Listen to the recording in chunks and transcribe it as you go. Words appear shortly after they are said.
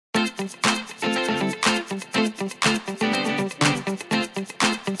Buenos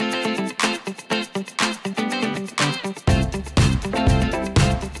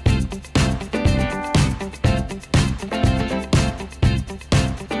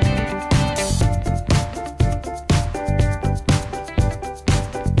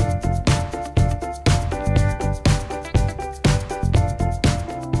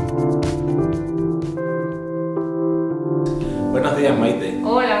días, Maite.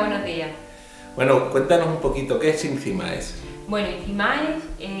 Hola, buenos días. Bueno, cuéntanos un poquito, ¿qué es Incimaex? Bueno, Incimaex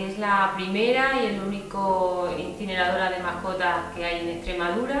es la primera y el único incineradora de mascotas que hay en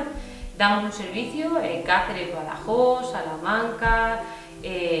Extremadura. Damos un servicio en Cáceres, Badajoz, Salamanca,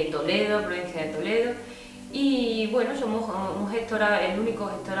 Toledo, provincia de Toledo. Y bueno, somos el único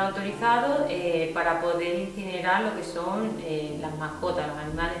gestor autorizado para poder incinerar lo que son las mascotas, los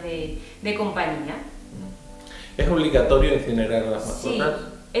animales de compañía. ¿Es obligatorio incinerar las mascotas? Sí,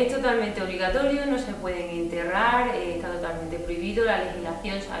 es totalmente obligatorio, no se pueden enterrar, está totalmente prohibido. La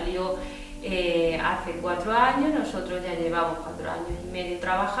legislación salió hace 4 años, nosotros ya llevamos 4 años y medio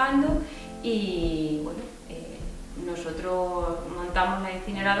trabajando y bueno, nosotros montamos la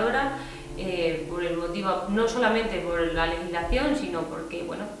incineradora por el motivo, no solamente por la legislación, sino porque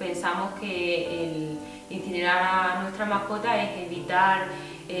bueno, pensamos que el incinerar a nuestra mascota es evitar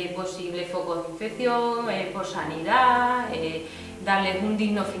posibles focos de infección, por sanidad, darles un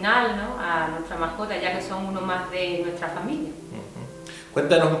digno final, ¿no?, a nuestra mascota, ya que son uno más de nuestra familia.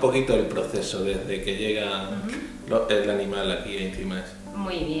 Cuéntanos un poquito el proceso desde que llega el animal aquí a Incimaex.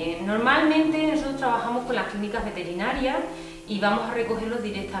 Muy bien, normalmente nosotros trabajamos con las clínicas veterinarias y vamos a recogerlos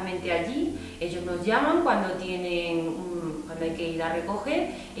directamente allí. Ellos nos llaman cuando hay que ir a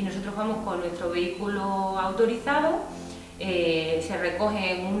recoger y nosotros vamos con nuestro vehículo autorizado. Se recogen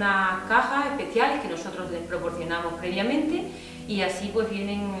en unas cajas especiales que nosotros les proporcionamos previamente y así pues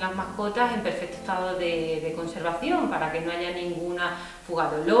vienen las mascotas en perfecto estado de conservación para que no haya ninguna fuga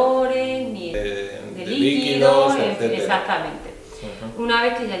de olores ni de líquidos, exactamente. Una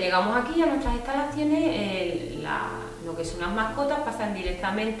vez que ya llegamos aquí a nuestras instalaciones, lo que son las mascotas pasan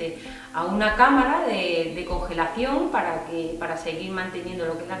directamente a una cámara de congelación para seguir manteniendo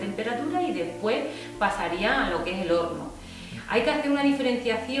lo que es la temperatura y después pasarían a lo que es el horno. Hay que hacer una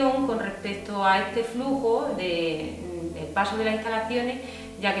diferenciación con respecto a este flujo del paso de las instalaciones,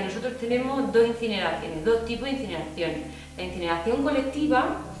 ya que nosotros tenemos dos incineraciones, dos tipos de incineraciones. La incineración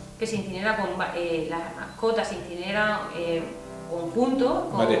colectiva, que se incinera con las mascotas, se incineran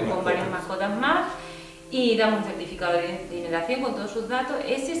conjuntos con varias mascotas más y damos un certificado de incineración con todos sus datos.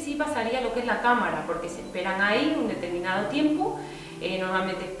 Ese sí pasaría a lo que es la cámara, porque se esperan ahí un determinado tiempo.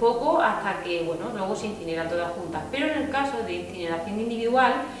 Normalmente es poco, hasta que bueno, luego se incineran todas juntas. Pero en el caso de incineración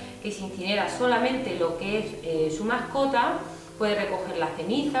individual, que se incinera solamente lo que es su mascota, puede recoger las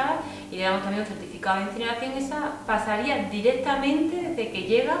cenizas y le damos también un certificado de incineración. Esa pasaría directamente desde que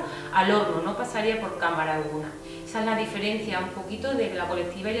llega al horno, no pasaría por cámara alguna. Esa es la diferencia un poquito de la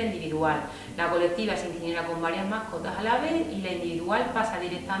colectiva y la individual. La colectiva se incinera con varias mascotas a la vez y la individual pasa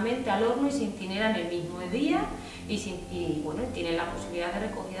directamente al horno y se incinera en el mismo día y bueno, tiene la posibilidad de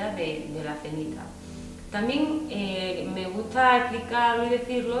recogida de la ceniza. También me gusta explicarlo y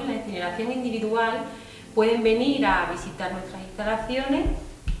decirlo, en la incineración individual pueden venir a visitar nuestras instalaciones,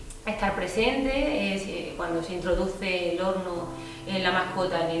 a estar presentes cuando se introduce el horno, la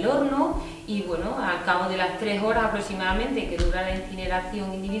mascota en el horno y bueno, al cabo de las 3 horas aproximadamente que dura la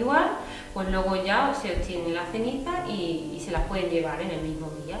incineración individual, pues luego ya se obtiene la ceniza y se las pueden llevar en el mismo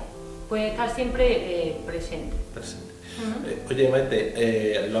día. Pueden estar siempre presentes. Oye,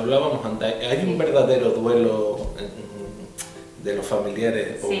 Maite, lo hablábamos antes, ¿hay un verdadero duelo de los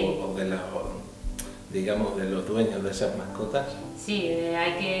familiares o de digamos, de los dueños de esas mascotas? Sí,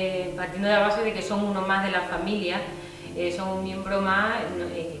 partiendo de la base de que son uno más de la familia, son un miembro más,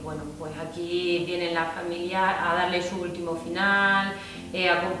 bueno, pues aquí vienen las familias a darle su último final,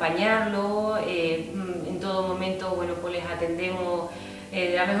 acompañarlo, en todo momento, bueno, pues les atendemos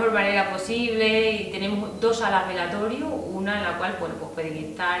de la mejor manera posible y tenemos 2 salas velatorio, una en la cual bueno, pues pueden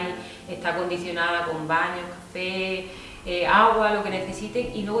estar y está acondicionada con baños, café, agua, lo que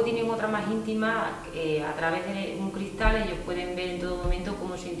necesiten, y luego tienen otra más íntima, a través de un cristal ellos pueden ver en todo momento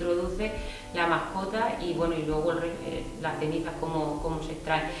cómo se introduce la mascota y bueno, y luego las cenizas cómo se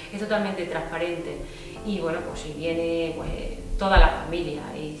extraen. Es totalmente transparente y bueno, pues si viene pues toda la familia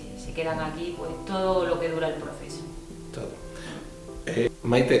y se quedan aquí pues todo lo que dura el proceso. Todo.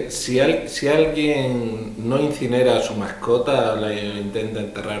 Maite, si alguien no incinera a su mascota, la intenta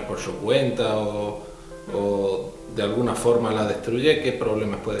enterrar por su cuenta o de alguna forma la destruye, ¿qué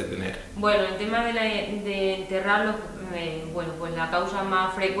problemas puede tener? Bueno, el tema de enterrarlos Bueno, pues la causa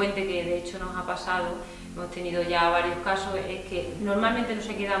más frecuente, que de hecho nos ha pasado, hemos tenido ya varios casos, es que normalmente no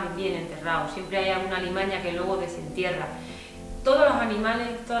se quedan bien enterrados, siempre hay alguna alimaña que luego desentierra. Todos los animales,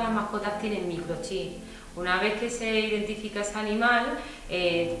 todas las mascotas tienen microchip. Una vez que se identifica ese animal,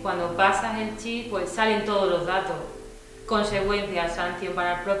 cuando pasas el chip, pues salen todos los datos. Consecuencia, sanción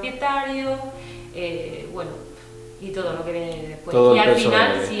para el propietario, bueno, y todo lo que viene después. Todo y al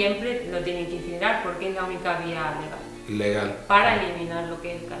final vale. Siempre lo tienen que incinerar porque es la única vía Legal. para eliminar lo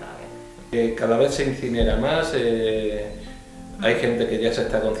que es el cadáver. Cada vez se incinera más, hay gente que ya se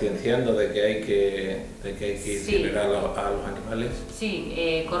está concienciando de que hay que incinerar a los animales.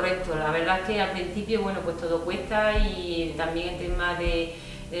 Sí, correcto. La verdad es que al principio, bueno, pues todo cuesta y también el tema de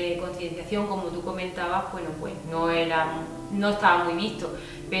concienciación, como tú comentabas, bueno, pues no estaba muy visto,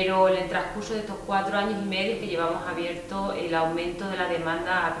 pero en el transcurso de estos 4 años y medio que llevamos abierto, el aumento de la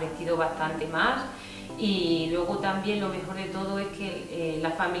demanda ha crecido bastante más. Y luego también lo mejor de todo es que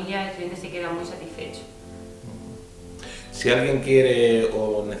la familia, el cliente se queda muy satisfecho. Si alguien quiere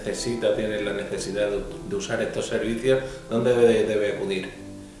o tiene la necesidad de usar estos servicios, ¿dónde debe acudir?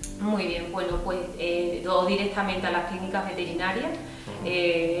 Muy bien, bueno, pues o directamente a las clínicas veterinarias.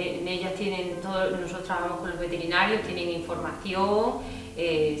 En ellas nosotros trabajamos con los veterinarios, tienen información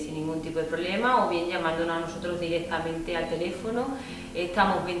sin ningún tipo de problema, o bien llamándonos a nosotros directamente al teléfono.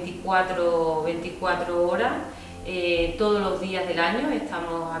 Estamos 24 horas, todos los días del año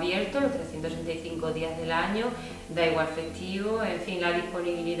estamos abiertos, los 365 días del año, da igual festivo, en fin, la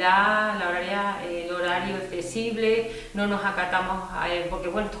disponibilidad, el horario es flexible, no nos acatamos, porque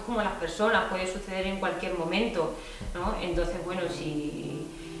bueno, esto es como las personas, puede suceder en cualquier momento, ¿no? Entonces, bueno, si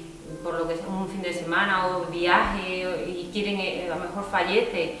por lo que sea un fin de semana o viaje y quieren, a lo mejor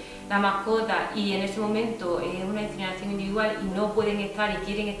fallece la mascota y en ese momento es una incineración individual y no pueden estar y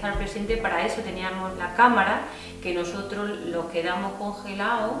quieren estar presentes, para eso teníamos la cámara, que nosotros los quedamos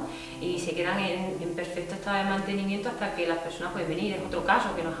congelados y se quedan en perfecto estado de mantenimiento hasta que las personas pueden venir. Es otro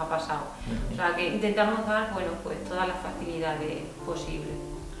caso que nos ha pasado. O sea que intentamos dar, bueno, pues todas las facilidades posibles.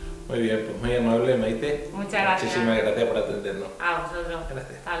 Muy bien, pues muy amable, Maite. Muchas gracias. Muchísimas gracias por atendernos. A vosotros.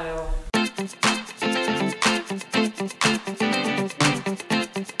 Gracias. Hasta luego.